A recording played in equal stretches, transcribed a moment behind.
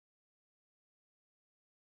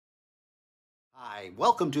Hi,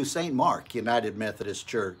 welcome to St. Mark United Methodist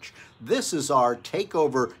Church. This is our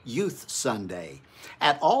Takeover Youth Sunday.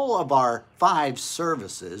 At all of our 5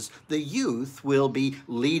 services, the youth will be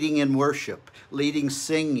leading in worship, leading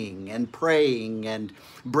singing and praying and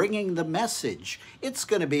bringing the message. It's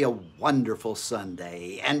going to be a wonderful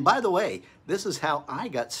Sunday. And by the way, this is how I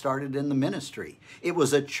got started in the ministry. It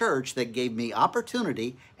was a church that gave me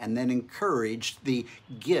opportunity and then encouraged the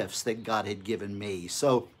gifts that God had given me.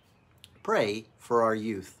 So pray for our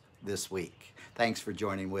youth this week. Thanks for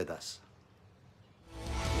joining with us.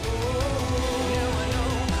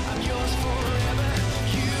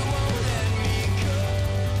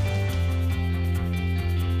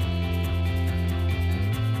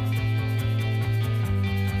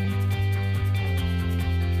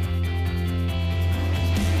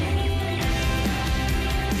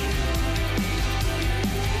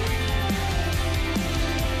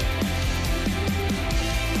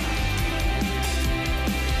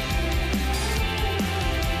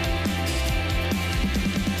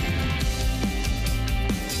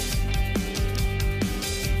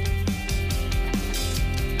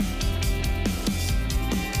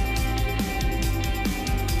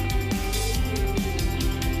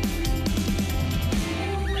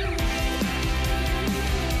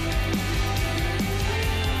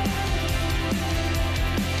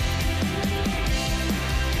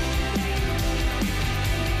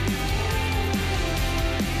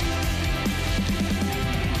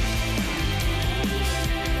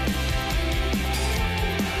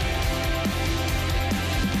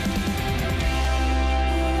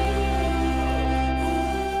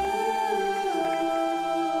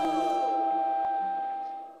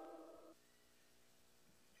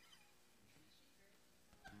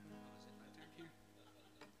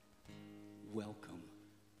 Welcome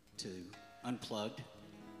to Unplugged.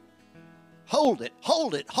 Hold it.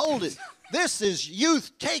 This is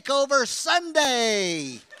Youth Takeover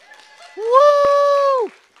Sunday.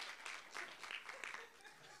 Woo!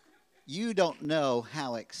 You don't know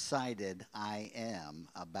how excited I am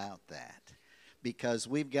about that, because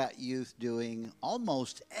we've got youth doing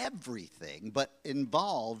almost everything, but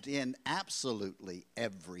involved in absolutely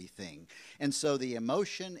everything. And so the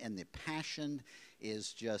emotion and the passion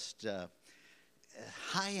is just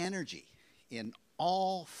high energy in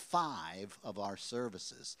all 5 of our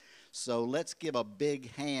services. So let's give a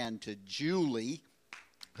big hand to Julie,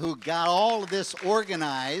 who got all of this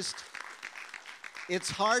organized.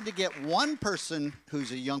 It's hard to get one person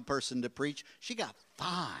who's a young person to preach. She got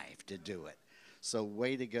 5 to do it. So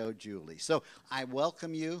way to go, Julie. So I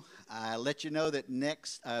welcome you. I let you know that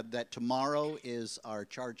that tomorrow is our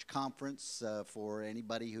charge conference for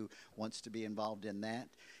anybody who wants to be involved in that.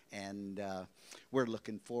 And we're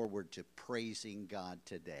looking forward to praising God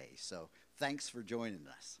today. So thanks for joining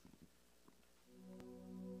us.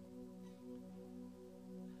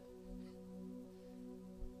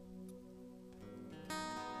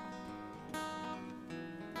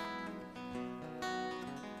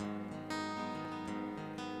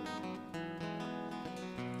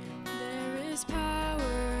 There is power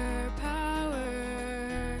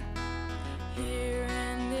here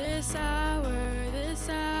in this hour, this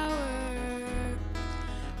hour.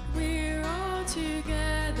 We're all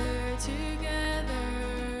together,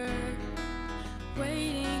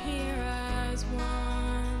 waiting here as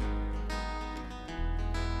one.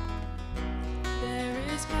 There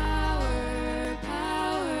is power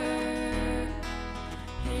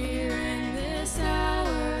here in this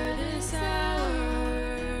hour, this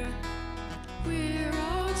hour. We're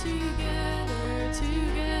all together,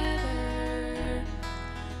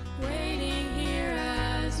 waiting here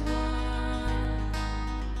as one.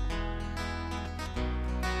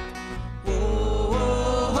 Whoa,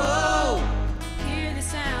 whoa, whoa. Hear the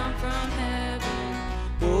sound from heaven,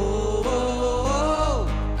 Whoa, whoa, whoa.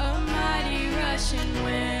 a mighty rushing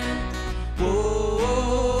wind. Whoa,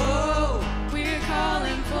 whoa, whoa. We're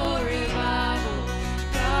calling for revival.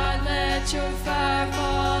 God, let your fire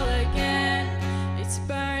fall again. It's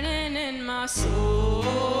burning in my soul.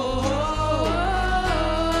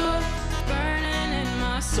 Burning in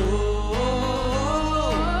my soul.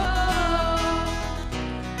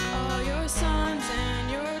 All your sons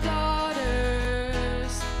and your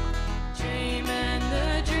daughters dreaming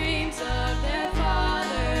the dreams of their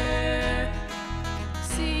father,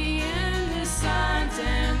 seeing the signs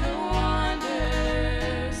and the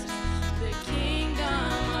wonders, the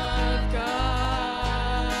kingdom of God.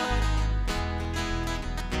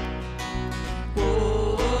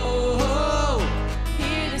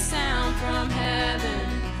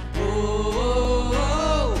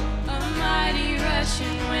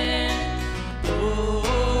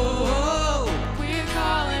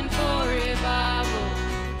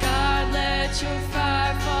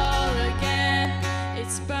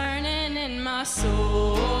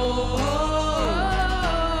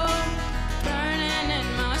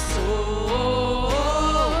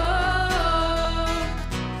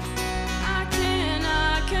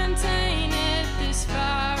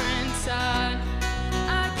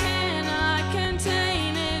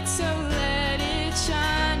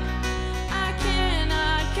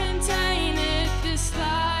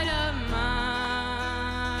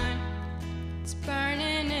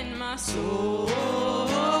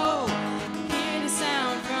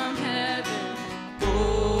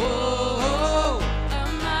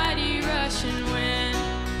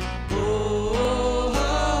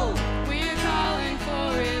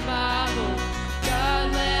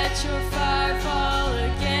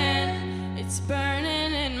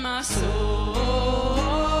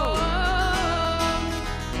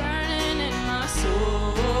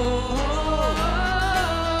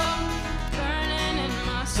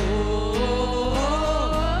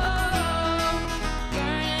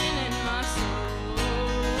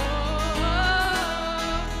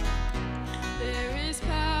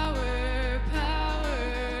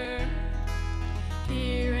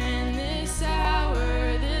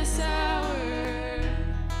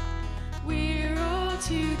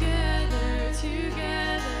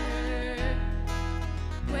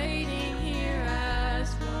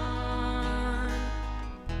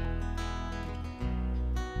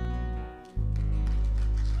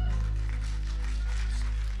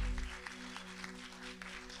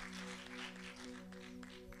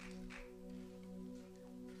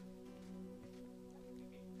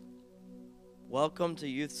 Welcome to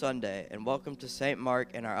Youth Sunday, and welcome to St.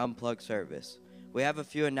 Mark and our Unplugged service. We have a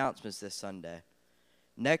few announcements this Sunday.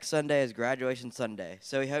 Next Sunday is Graduation Sunday,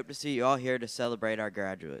 so we hope to see you all here to celebrate our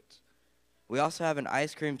graduates. We also have an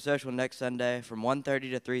ice cream social next Sunday from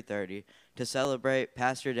 1:30 to 3:30 to celebrate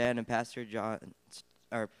Pastor Dan and Pastor John's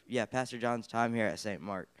time here at St.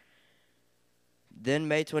 Mark. Then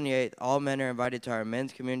May 28th, all men are invited to our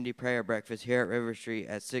men's community prayer breakfast here at River Street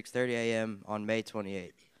at 6:30 a.m. on May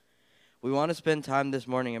 28th. We want to spend time this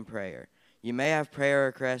morning in prayer. You may have prayer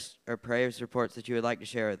requests or praise reports that you would like to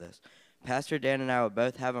share with us. Pastor Dan and I will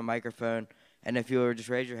both have a microphone, and if you will just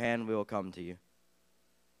raise your hand, we will come to you.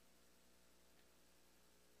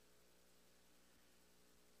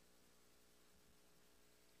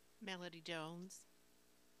 Melody Jones.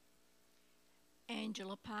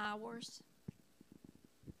 Angela Powers.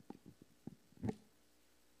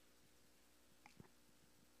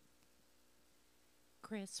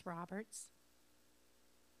 Chris Roberts.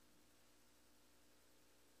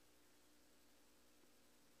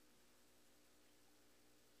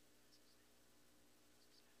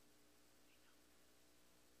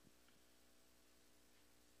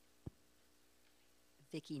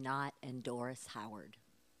 Vicki Knott and Doris Howard.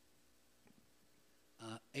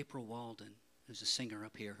 April Walden, who's a singer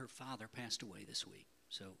up here, her father passed away this week,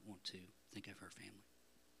 so want to think of her family.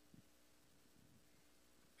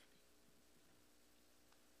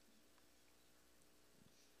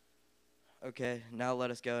 Okay, now let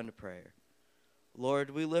us go into prayer. Lord,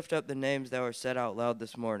 we lift up the names that were said out loud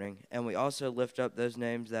this morning, and we also lift up those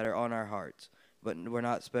names that are on our hearts, but were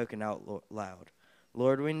not spoken out loud.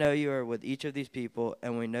 Lord, we know you are with each of these people,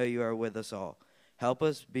 and we know you are with us all. Help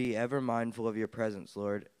us be ever mindful of your presence,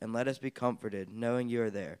 Lord, and let us be comforted, knowing you are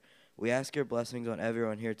there. We ask your blessings on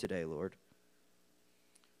everyone here today, Lord.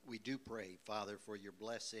 We do pray, Father, for your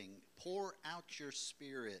blessing. Pour out your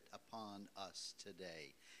Spirit upon us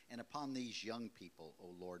today and upon these young people, O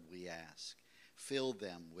Lord, we ask. Fill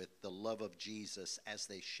them with the love of Jesus as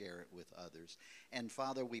they share it with others. And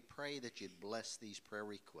Father, we pray that you'd bless these prayer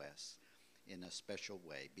requests in a special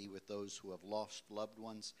way. Be with those who have lost loved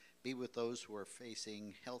ones. Be with those who are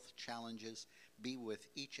facing health challenges. Be with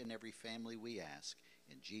each and every family, we ask.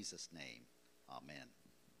 In Jesus' name, amen.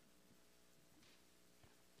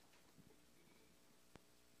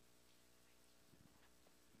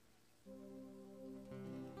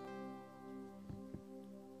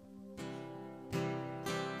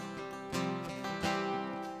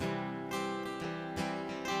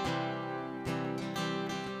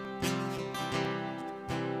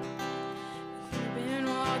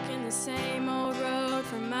 Same old road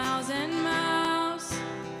for miles and miles.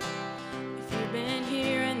 If you've been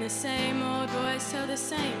hearing the same old voice tell the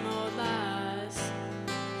same old lies.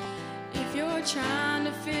 If you're trying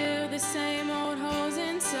to fill the same old holes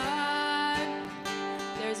inside,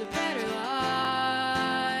 there's a better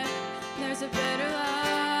life. There's a better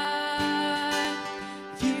life.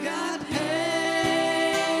 If you got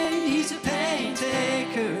pain, he's a pain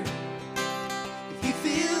taker. If you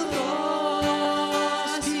feel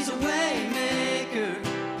lost, he's a way maker.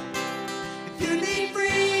 If you need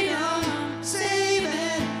freedom,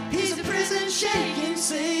 saving, he's a prison shaking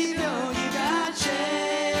savior. You got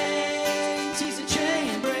chains, he's a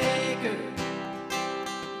chain breaker.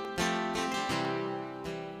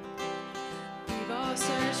 We've all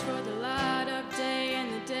searched for the light of day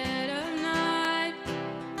in the dead of night.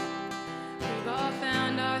 We've all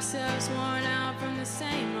found ourselves worn out from the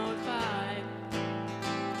same old fight.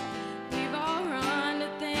 We've all run to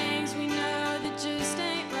things we know that just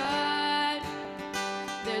ain't right.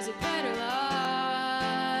 There's a better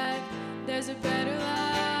life. There's a better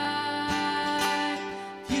life.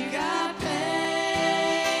 If you got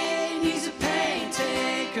pain, he's a pain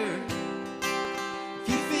taker. If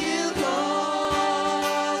you feel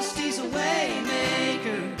lost, he's a way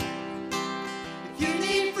maker. If you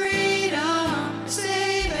need freedom,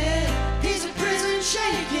 saving, he's a prison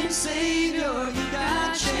shaking savior. You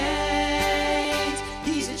got chains,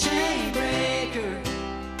 he's a chain breaker.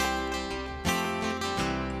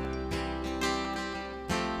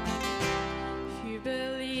 If you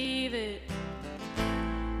believe it,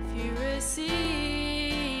 if you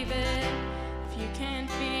receive it, if you can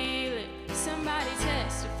feel it, somebody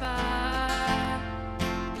testify.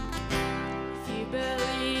 If you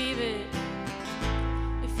believe it,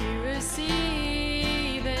 if you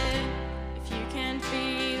receive it, if you can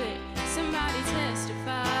feel it, somebody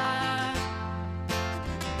testify.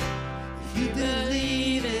 If you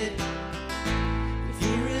believe it, if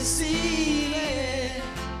you receive it,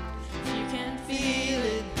 If you can feel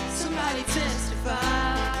it, somebody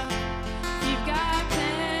testify. If you've got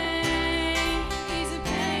pain, he's a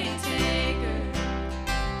pain taker.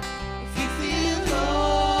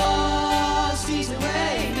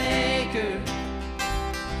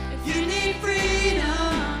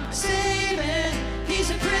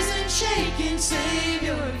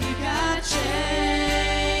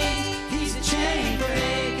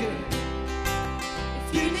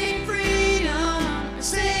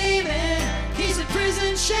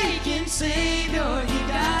 Savior, he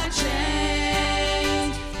got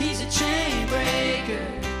chains. He's a chain breaker.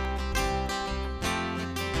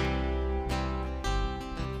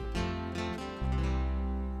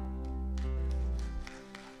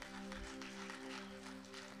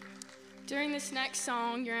 During this next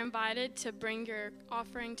song, you're invited to bring your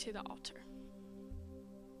offering to the altar.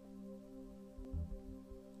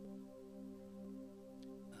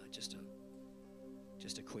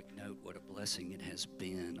 Just a quick note, what a blessing it has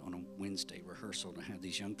been on a Wednesday rehearsal to have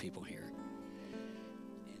these young people here.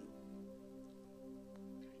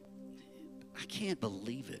 And I can't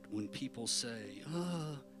believe it when people say,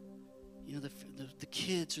 oh, you know, the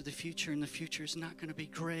kids are the future and the future is not going to be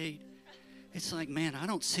great. It's like, man, I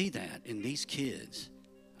don't see that in these kids.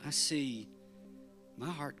 I see, my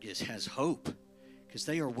heart has hope because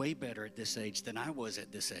they are way better at this age than I was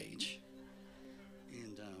at this age.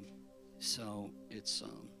 And so it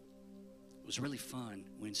was really fun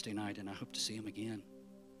Wednesday night, and I hope to see them again.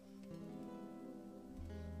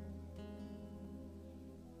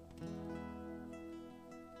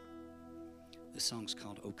 This song's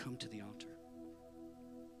called "Oh Come to the Altar."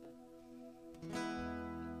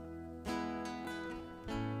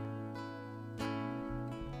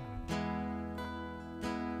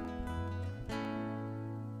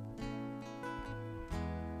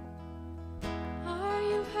 Are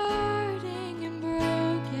you hurting and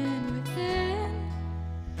broken within?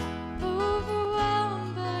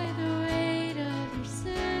 Overwhelmed by the weight of your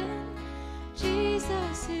sin?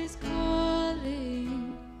 Jesus is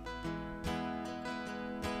calling.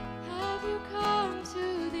 Have you come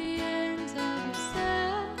to the end of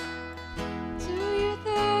yourself? Do you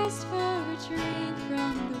thirst for a drink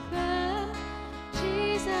from the well?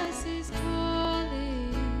 Jesus is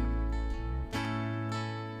calling.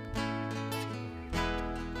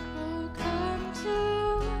 Oh, come to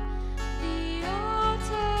the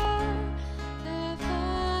altar. The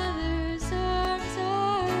Father's arms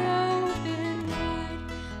are open wide.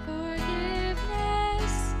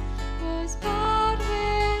 Forgiveness was bought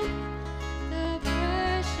with the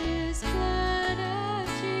precious blood of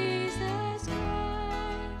Jesus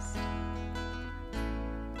Christ.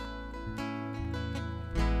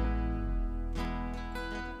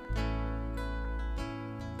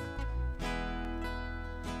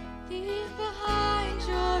 Leave behind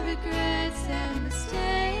your regrets and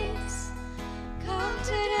mistakes. Come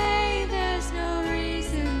today, there's no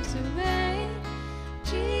reason to wait.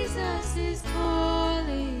 Jesus is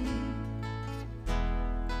calling.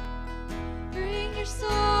 Bring your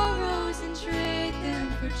sorrows and trade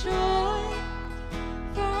them for joy.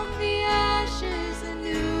 From the ashes, a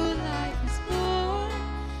new life is born.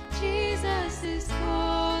 Jesus is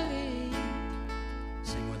calling.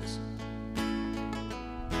 Sing with us.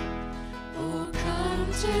 Oh, come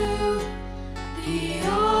to the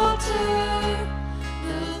altar.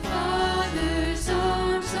 The Father's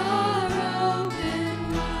arms are open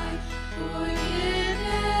wide.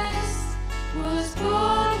 Forgiveness was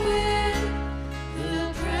bought with the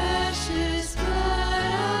precious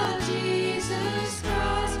blood of Jesus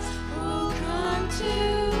Christ. Oh, come to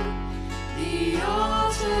the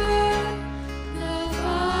altar. The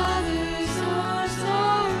Father's arms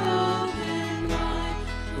are open wide.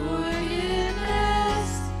 Forgiveness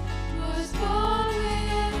was bought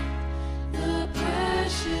with the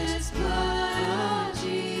precious blood of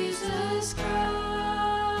Jesus Christ.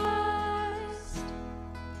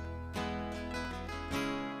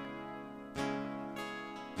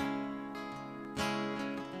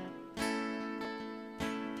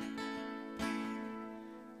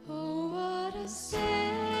 Oh, what a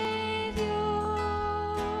Savior!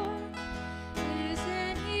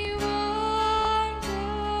 Isn't He wonderful?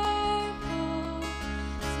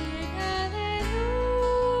 Sing hallelujah!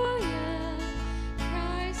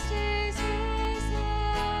 Christ is risen.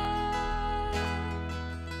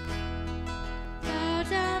 Bow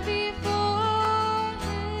down before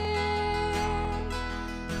Him,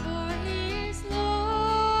 for He is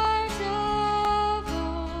Lord of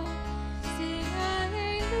all. Sing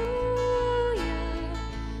hallelujah!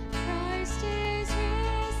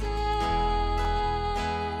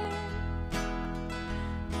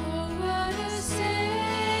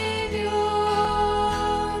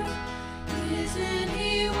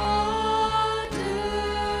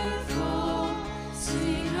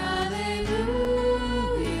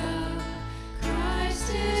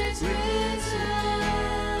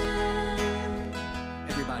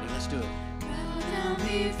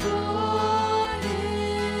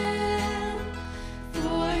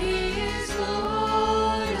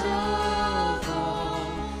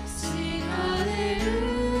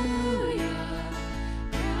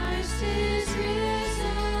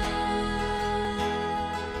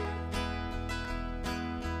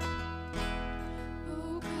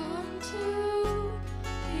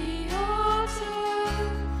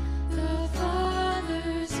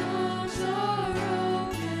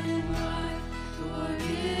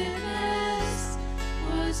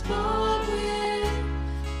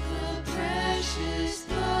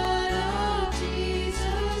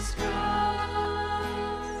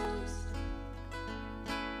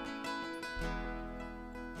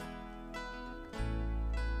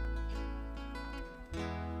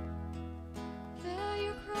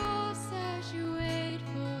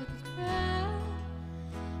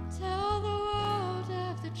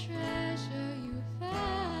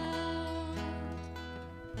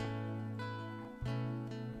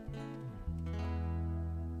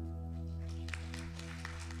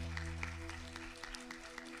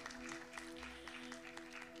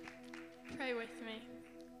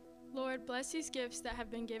 Lord, bless these gifts that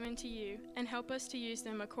have been given to you, and help us to use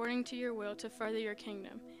them according to your will to further your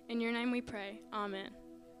kingdom. In your name we pray. Amen.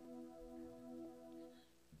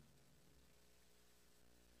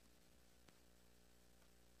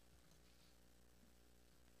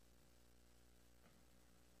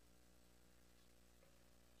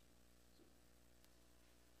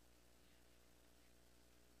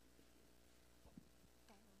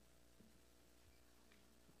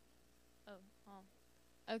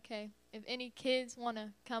 Okay, if any kids want to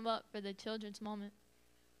come up for the children's moment.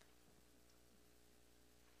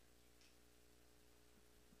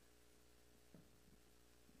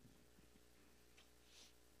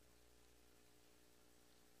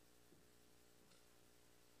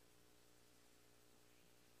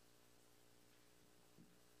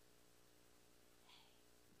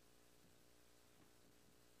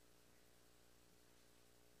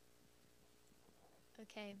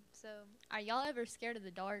 Okay, so are y'all ever scared of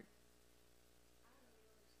the dark?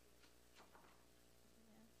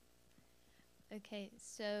 Okay,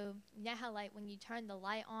 so you know how like when you turn the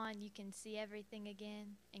light on, you can see everything again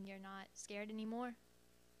and you're not scared anymore?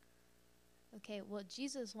 Okay, well,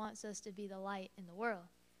 Jesus wants us to be the light in the world.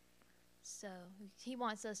 So he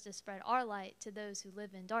wants us to spread our light to those who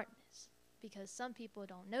live in darkness, because some people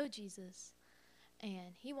don't know Jesus,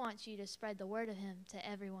 and he wants you to spread the word of him to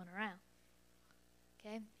everyone around.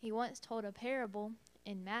 Okay, he once told a parable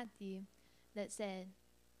in Matthew that said,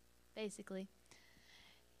 basically,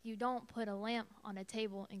 you don't put a lamp on a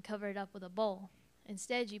table and cover it up with a bowl.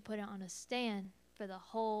 Instead, you put it on a stand for the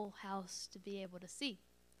whole house to be able to see.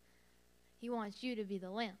 He wants you to be the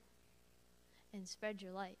lamp and spread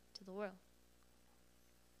your light to the world.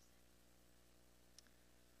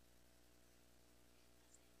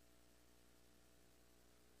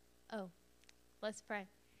 Oh, let's pray.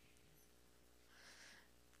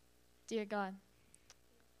 Dear God,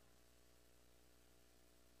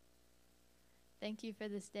 thank you for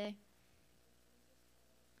this day.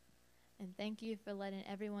 And thank you for letting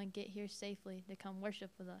everyone get here safely to come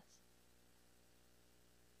worship with us.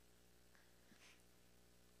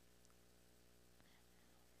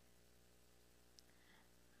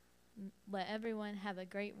 Let everyone have a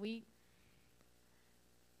great week.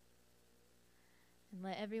 And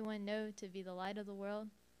let everyone know to be the light of the world.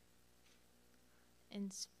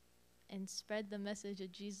 And spread the message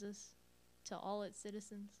of Jesus to all its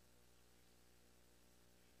citizens.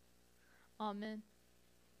 Amen.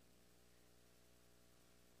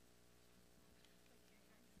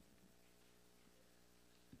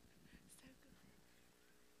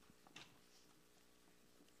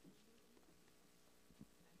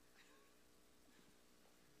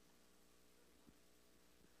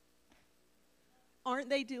 Aren't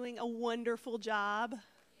they doing a wonderful job?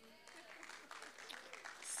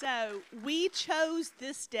 So we chose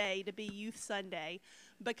this day to be Youth Sunday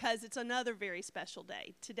because it's another very special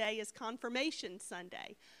day. Today is Confirmation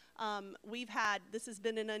Sunday. This has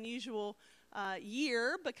been an unusual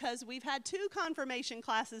year because we've had 2 confirmation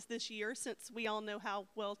classes this year, since we all know how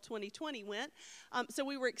well 2020 went. So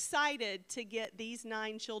we were excited to get these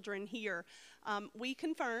 9 children here. We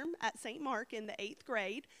confirm at St. Mark in the 8th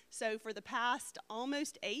grade. So for the past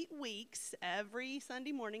almost 8 weeks, every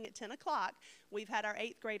Sunday morning at 10 o'clock, we've had our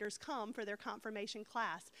 8th graders come for their confirmation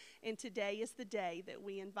class. And today is the day that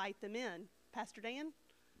we invite them in. Pastor Dan?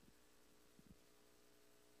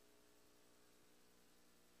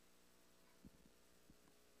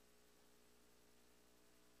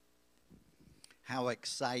 How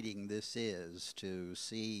exciting this is to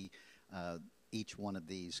see each one of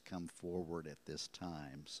these come forward at this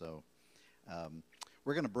time. So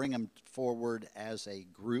we're going to bring them forward as a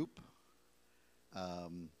group.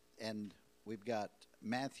 And we've got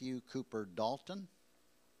Matthew Cooper Dalton.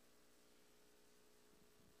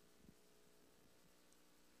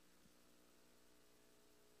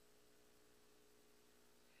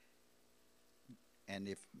 And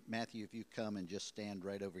if Matthew, if you come and just stand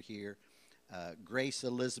right over here. Grace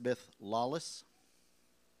Elizabeth Lawless,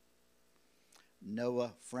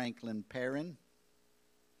 Noah Franklin Perrin,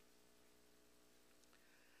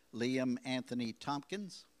 Liam Anthony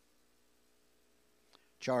Tompkins,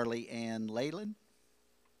 Charlie Ann Leyland,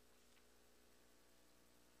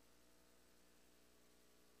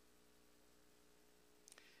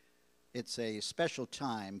 it's a special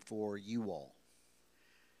time for you all.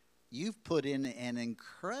 You've put in an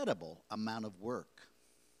incredible amount of work.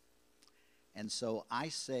 And so I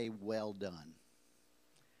say, well done.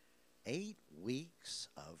 8 weeks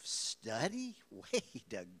of study? Way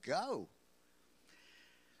to go.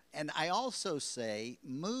 And I also say,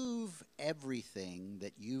 move everything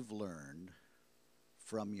that you've learned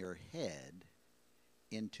from your head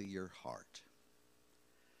into your heart.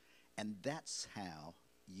 And that's how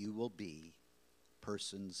you will be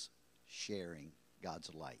persons sharing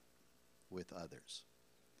God's light with others.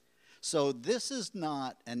 So this is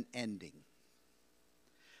not an ending.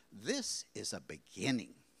 This is a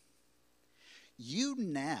beginning. You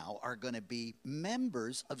now are going to be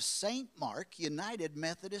members of St. Mark United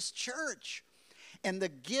Methodist Church. And the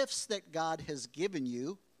gifts that God has given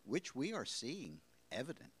you, which we are seeing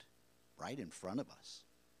evident right in front of us,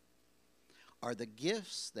 are the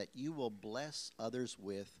gifts that you will bless others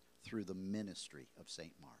with through the ministry of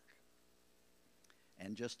St. Mark.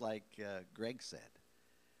 And just like Greg said,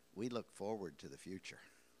 we look forward to the future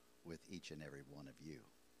with each and every one of you.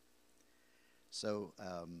 So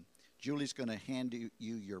Julie's going to hand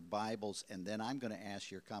you your Bibles, and then I'm going to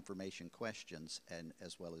ask your confirmation questions, and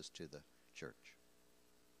as well as to the church.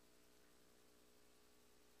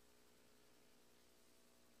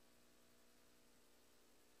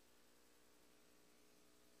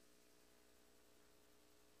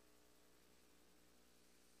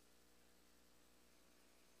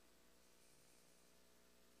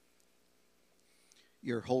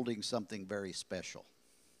 You're holding something very special.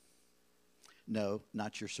 No,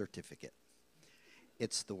 not your certificate.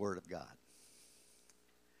 It's the Word of God.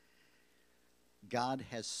 God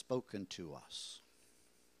has spoken to us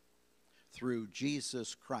through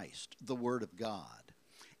Jesus Christ, the Word of God,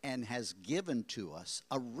 and has given to us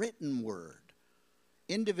a written word.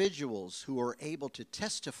 Individuals who are able to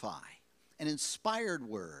testify, an inspired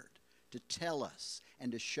word to tell us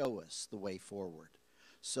and to show us the way forward.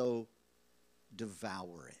 So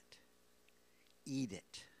devour it, eat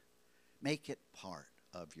it, make it part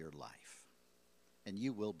of your life, and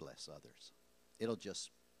you will bless others. It'll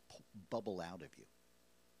just bubble out of you.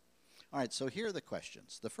 All right, so here are the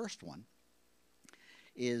questions. The first one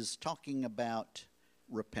is talking about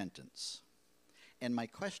repentance. And my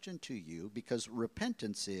question to you, because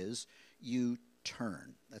repentance is you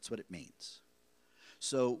turn, that's what it means.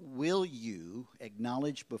 So will you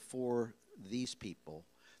acknowledge before these people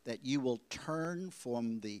that you will turn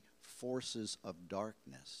from the forces of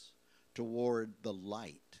darkness toward the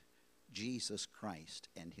light, Jesus Christ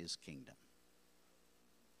and his kingdom?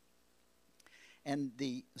 And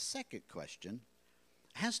the second question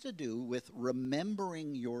has to do with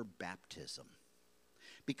remembering your baptism.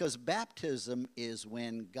 Because baptism is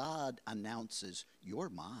when God announces, "You're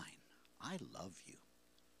mine. I love you."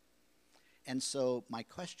 And so my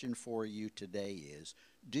question for you today is,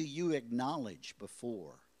 do you acknowledge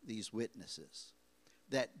before these witnesses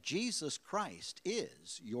that Jesus Christ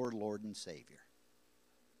is your Lord and Savior?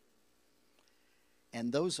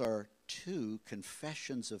 And those are two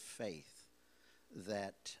confessions of faith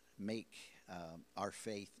that make our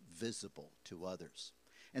faith visible to others.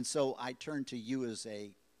 And so I turn to you as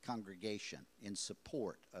a congregation in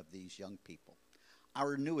support of these young people,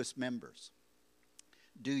 our newest members.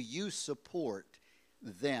 Do you support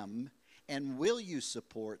them, and will you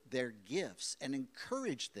support their gifts and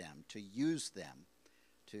encourage them to use them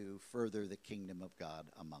to further the kingdom of God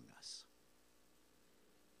among us?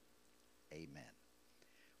 Amen.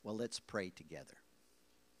 Well, let's pray together.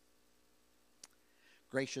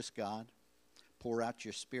 Gracious God, pour out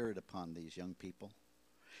your Spirit upon these young people.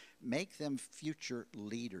 Make them future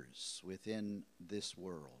leaders within this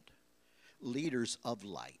world, leaders of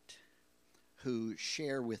light who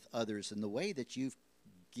share with others in the way that you've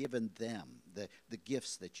given them, the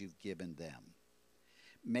gifts that you've given them.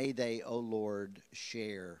 May they, O Lord,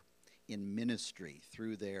 share in ministry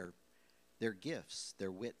through their gifts,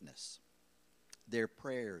 their witness, their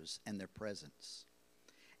prayers, and their presence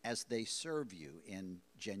as they serve you in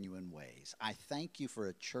genuine ways. I thank you for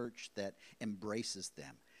a church that embraces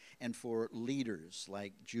them, and for leaders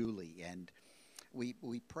like Julie, and we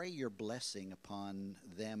pray your blessing upon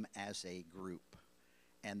them as a group,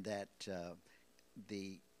 and that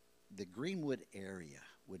the Greenwood area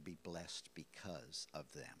would be blessed because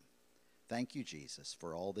of them. Thank you, Jesus,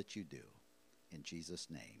 for all that you do. In Jesus'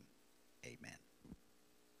 name, amen.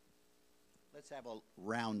 Let's have a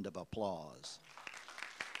round of applause.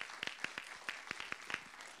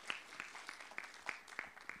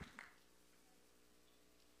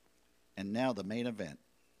 And now the main event.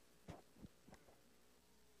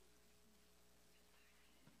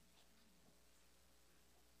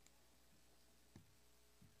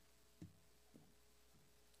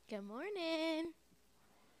 Good morning.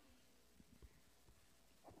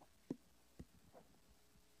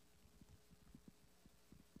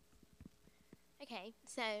 Okay,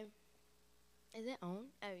 so is it on?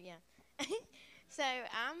 Oh yeah. So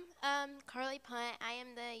I'm Carly Punt. I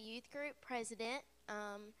am the youth group president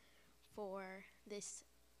for this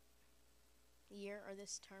year or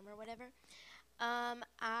this term or whatever.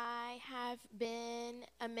 I have been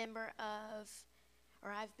a member of,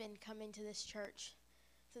 or I've been coming to this church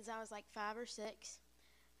since I was like 5 or 6,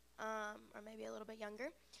 or maybe a little bit younger.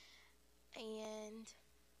 And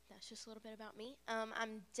that's just a little bit about me.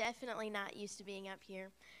 I'm definitely not used to being up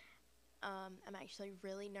here. I'm actually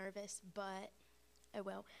really nervous, but oh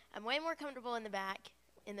well. I'm way more comfortable in the back,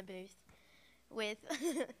 in the booth, with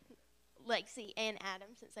Lexi and Adam,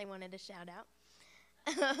 since they wanted a shout out.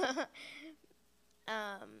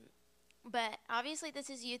 But obviously this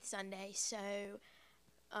is Youth Sunday, so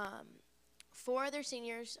 4 other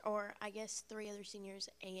seniors, or I guess 3 other seniors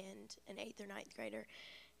and an 8th or 9th grader,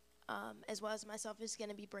 as well as myself, is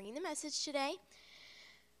going to be bringing the message today.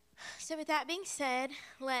 So with that being said,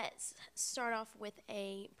 let's start off with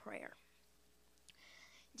a prayer.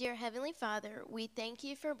 Dear Heavenly Father, we thank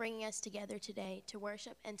you for bringing us together today to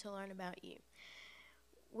worship and to learn about you.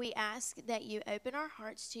 We ask that you open our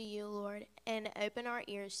hearts to you, Lord, and open our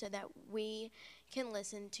ears so that we can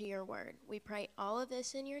listen to your word. We pray all of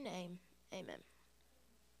this in your name. Amen.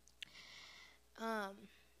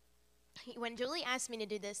 When Julie asked me to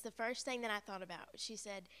do this, the first thing that I thought about, she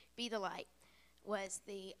said, be the light, was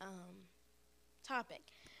the topic.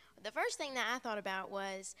 The first thing that I thought about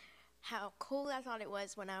was how cool I thought it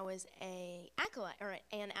was when I was an acolyte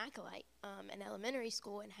in elementary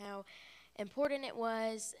school, and how important it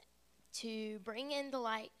was to bring in the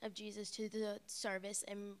light of Jesus to the service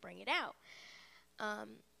and bring it out.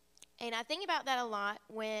 And I think about that a lot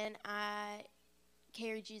when I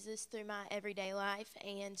carry Jesus through my everyday life,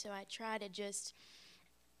 and so I try to just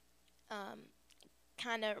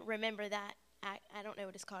kind of remember that. I don't know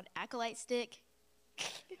what it's called, acolyte stick.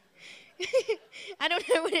 I don't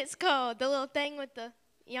know what it's called, the little thing with the,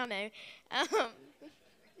 y'all know.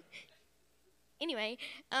 Anyway,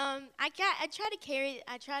 I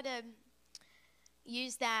try to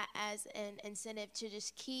use that as an incentive to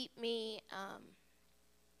just keep me,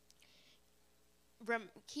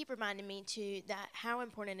 keep reminding me to that how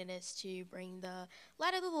important it is to bring the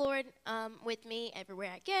light of the Lord with me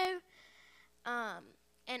everywhere I go.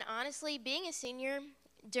 And honestly, being a senior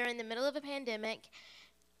during the middle of a pandemic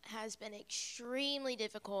has been extremely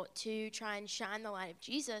difficult to try and shine the light of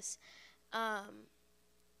Jesus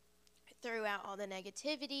throughout all the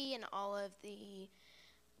negativity and all of the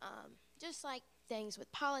just like things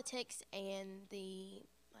with politics and the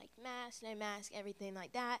like mask, no mask, everything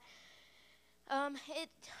like that.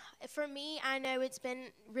 For me, I know it's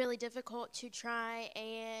been really difficult to try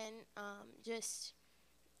and just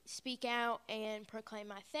speak out and proclaim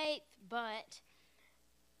my faith, but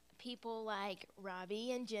people like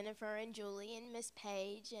Robbie and Jennifer and Julie and Miss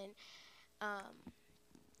Paige, and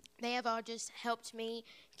they have all just helped me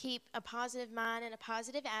keep a positive mind and a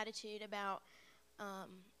positive attitude about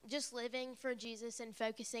just living for Jesus and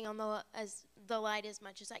focusing on the light as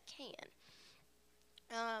much as I can.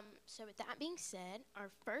 So with that being said, our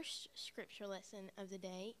first scripture lesson of the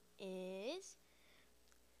day is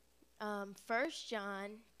 1 John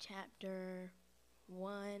chapter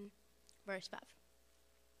 1, verse 5.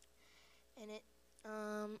 And it,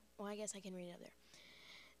 well, I guess I can read it up there.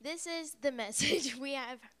 This is the message we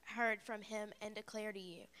have heard from him and declare to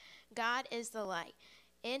you. God is the light.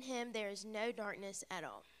 In him there is no darkness at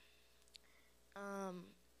all.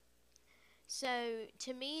 So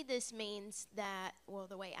to me, this means that, well,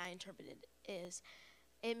 the way I interpret it is,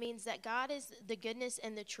 it means that God is the goodness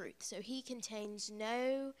and the truth. So he contains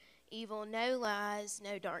no evil, no lies,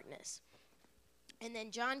 no darkness. And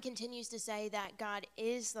then John continues to say that God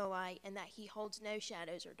is the light and that he holds no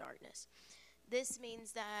shadows or darkness. This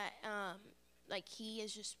means that like he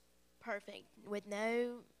is just perfect with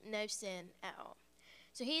no sin at all.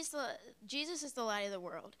 So Jesus is the light of the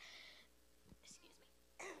world. Excuse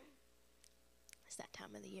me. It's that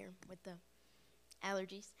time of the year with the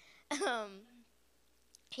allergies.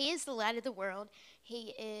 He is the light of the world.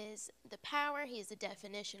 He is the power. He is the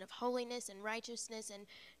definition of holiness and righteousness, and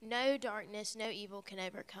no darkness, no evil can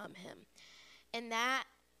overcome him. And that,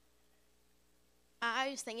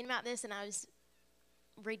 I was thinking about this, and I was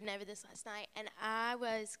reading over this last night, and I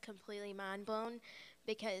was completely mind blown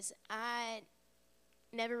because I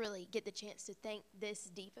never really get the chance to think this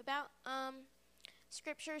deep about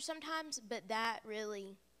scripture sometimes, but that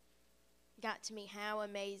really got to me how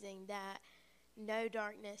amazing that no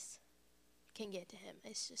darkness can get to him.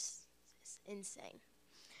 It's insane.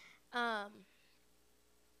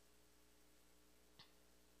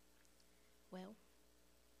 Well,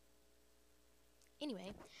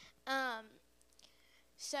 anyway,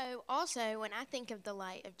 so also when I think of the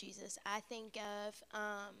light of Jesus, I think of,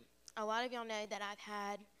 a lot of y'all know that I've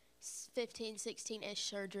had 15, 16-ish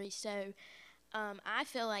surgeries, so I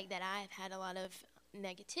feel like that I've had a lot of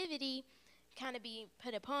negativity kind of be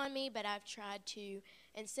put upon me, but I've tried to,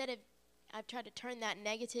 I've tried to turn that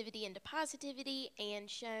negativity into positivity and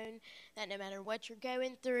shown that no matter what you're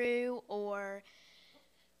going through or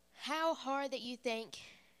how hard that you think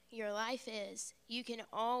your life is, you can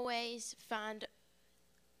always find,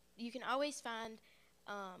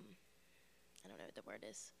 I don't know what the word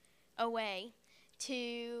is, a way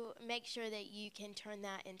to make sure that you can turn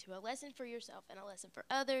that into a lesson for yourself and a lesson for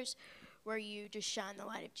others where you just shine the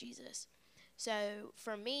light of Jesus. So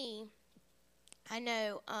for me, I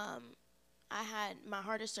know I had my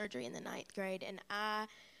hardest surgery in the 9th grade, and I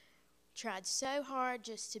tried so hard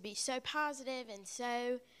just to be so positive and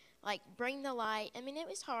so, like, bring the light. I mean, it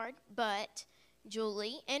was hard, but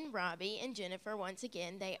Julie and Robbie and Jennifer, once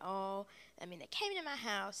again, they came to my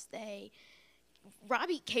house.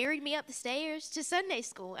 Robbie carried me up the stairs to Sunday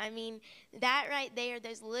school. I mean, that right there,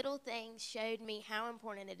 those little things showed me how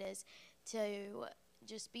important it is to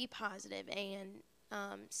just be positive and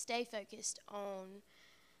stay focused on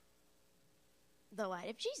the light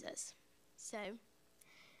of Jesus. So,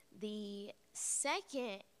 the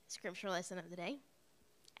second scripture lesson of the day,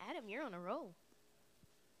 Adam, you're on a roll.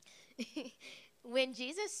 When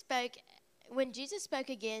Jesus spoke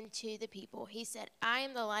again to the people, he said, "I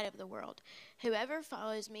am the light of the world. Whoever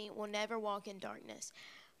follows me will never walk in darkness,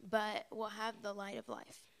 but will have the light of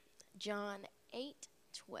life." John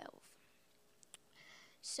 8:12.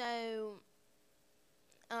 So,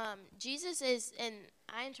 Jesus is, and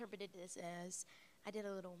I interpreted this as, I did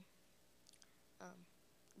a little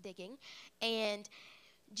digging, and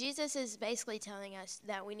Jesus is basically telling us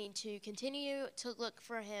that we need to continue to look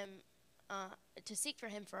for him, to seek for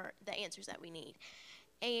him for the answers that we need.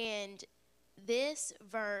 And this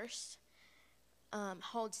verse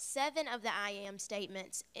holds 7 of the I am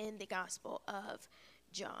statements in the Gospel of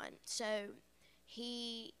John. So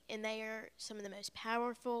and they are some of the most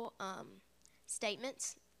powerful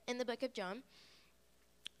statements in the book of John.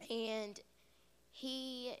 And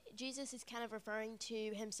Jesus is kind of referring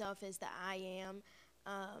to himself as the I am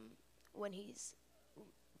when he's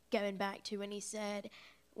going back to when he said,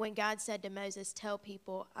 when God said to Moses, "Tell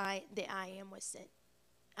people the I am was sent.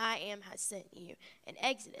 I am has sent you," in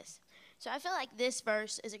Exodus. So I feel like this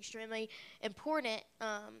verse is extremely important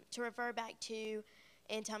to refer back to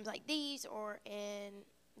in times like these, or in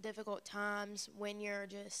difficult times when you're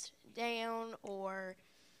just down, or,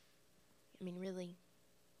 I mean, really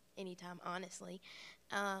anytime, honestly.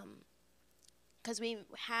 Because we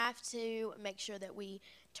have to make sure that we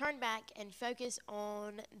turn back and focus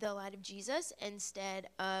on the light of Jesus instead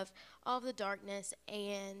of all the darkness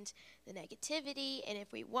and the negativity. And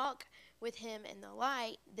if we walk with him in the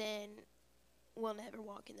light, then we'll never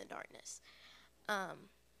walk in the darkness.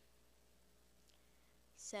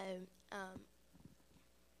 So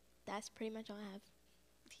that's pretty much all I have.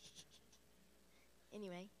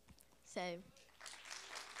 Anyway, so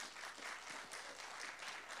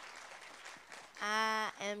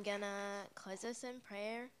I am going to close us in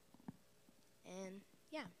prayer. And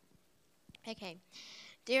yeah. Okay.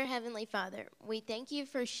 Dear Heavenly Father, we thank you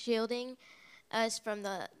for shielding us from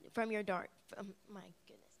your dark. My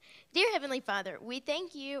goodness. Dear Heavenly Father, we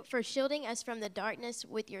thank you for shielding us from the darkness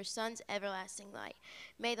with your Son's everlasting light.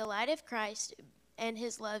 May the light of Christ and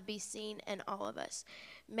his love be seen in all of us.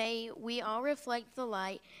 May we all reflect the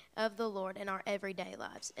light of the Lord in our everyday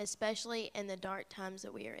lives, especially in the dark times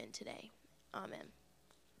that we are in today. Amen.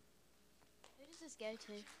 Who does this go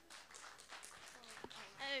to?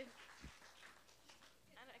 Oh.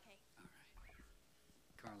 Okay. All right.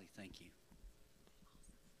 Carly, thank you.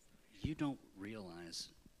 You don't realize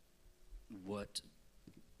what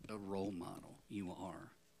a role model you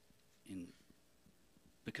are,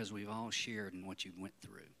 because we've all shared in what you went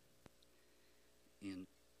through. And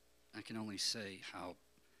I can only say how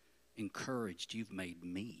encouraged you've made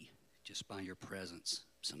me just by your presence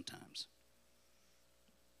sometimes.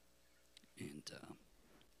 And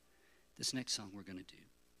this next song we're going to do,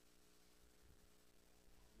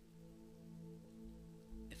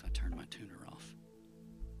 if I turn my tuner off.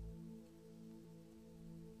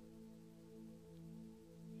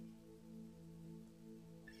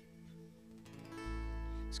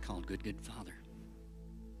 It's called Good, Good Father.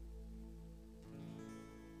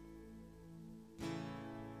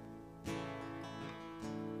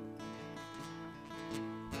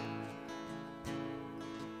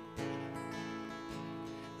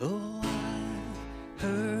 Oh, I've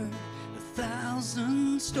heard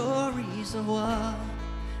 1,000 stories of what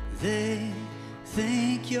they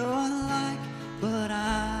think you're like, but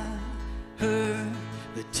I heard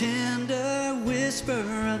the tender whisper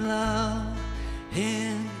of love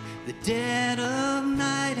in the dead of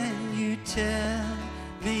night and you tell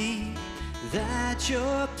me that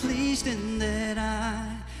you're pleased and that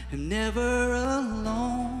I am never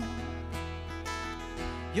alone.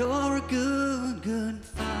 You're a good, good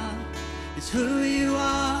Father. It's who you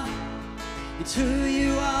are. It's who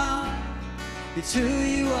you are. It's who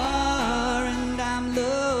you are, and I'm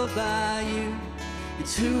loved by you.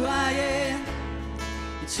 It's who I am.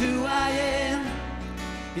 It's who I am.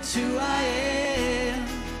 It's who I am.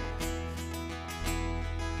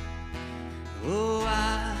 Oh,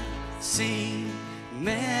 I've seen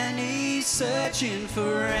many searching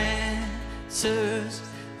for answers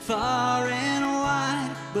far and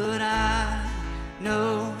wide, but I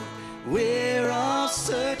know we're all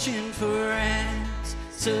searching for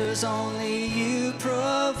answers only you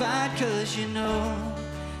provide, 'cause you know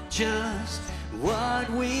just what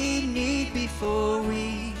we need before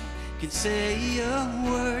we can say a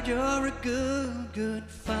word. You're a good, good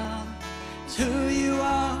Father. It's who you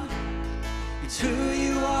are. It's who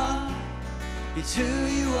you are. It's who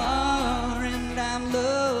you are, and I'm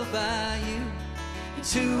loved by you.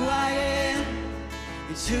 It's who I am.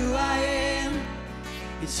 It's who I am.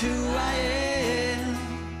 It's who I am.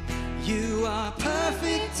 You are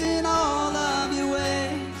perfect in all of your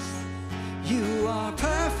ways. You are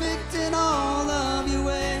perfect in all of your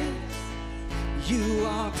ways. You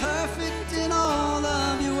are perfect in all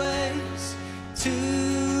of your ways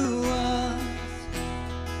to us.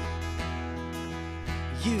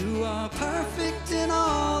 You are perfect in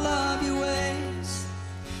all of your ways.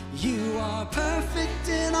 You are perfect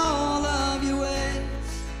in all of your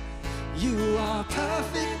ways. You are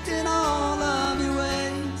perfect in all of your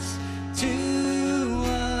ways to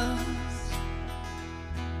us.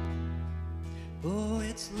 Oh,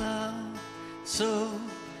 it's love so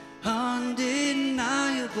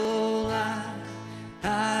undeniable,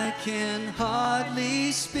 I can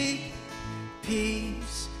hardly speak.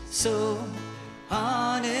 Peace so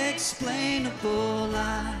unexplainable,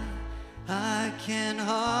 I can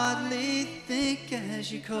hardly think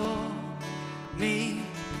as you call me.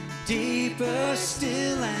 Deeper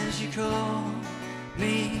still as you call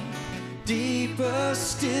me. Deeper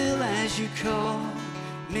still as you call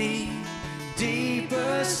me.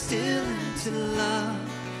 Deeper still into love,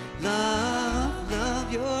 love,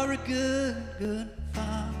 love. You're a good, good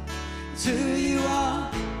Father. It's who you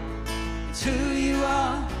are. It's who you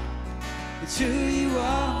are. It's who you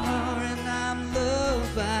are, and I'm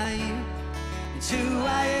loved by you. It's who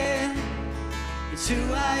I am. It's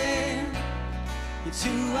who I am. It's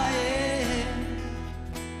who I am.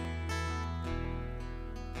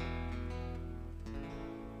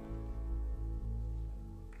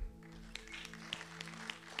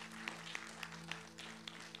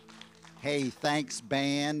 Hey, thanks,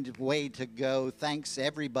 band. Way to go. Thanks,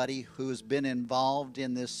 everybody who has been involved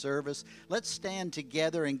in this service. Let's stand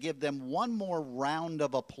together and give them one more round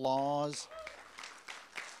of applause.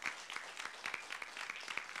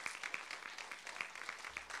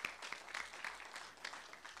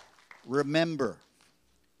 Remember,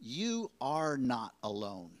 you are not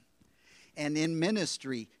alone. And in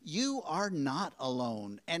ministry, you are not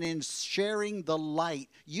alone. And in sharing the light,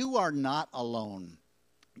 you are not alone.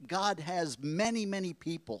 God has many, many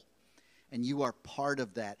people, and you are part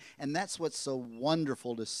of that. And that's what's so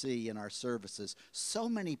wonderful to see in our services. So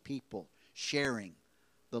many people sharing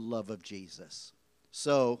the love of Jesus.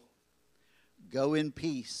 So, go in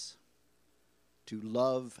peace to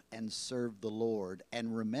love and serve the Lord.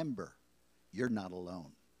 And remember, you're not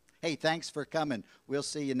alone. Hey, thanks for coming. We'll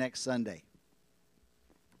see you next Sunday.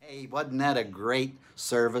 Hey, wasn't that a great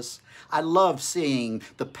service? I love seeing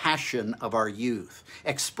the passion of our youth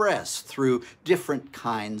expressed through different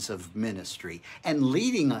kinds of ministry and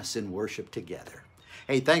leading us in worship together.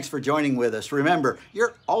 Hey, thanks for joining with us. Remember,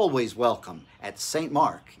 you're always welcome at St.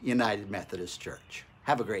 Mark United Methodist Church.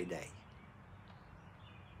 Have a great day.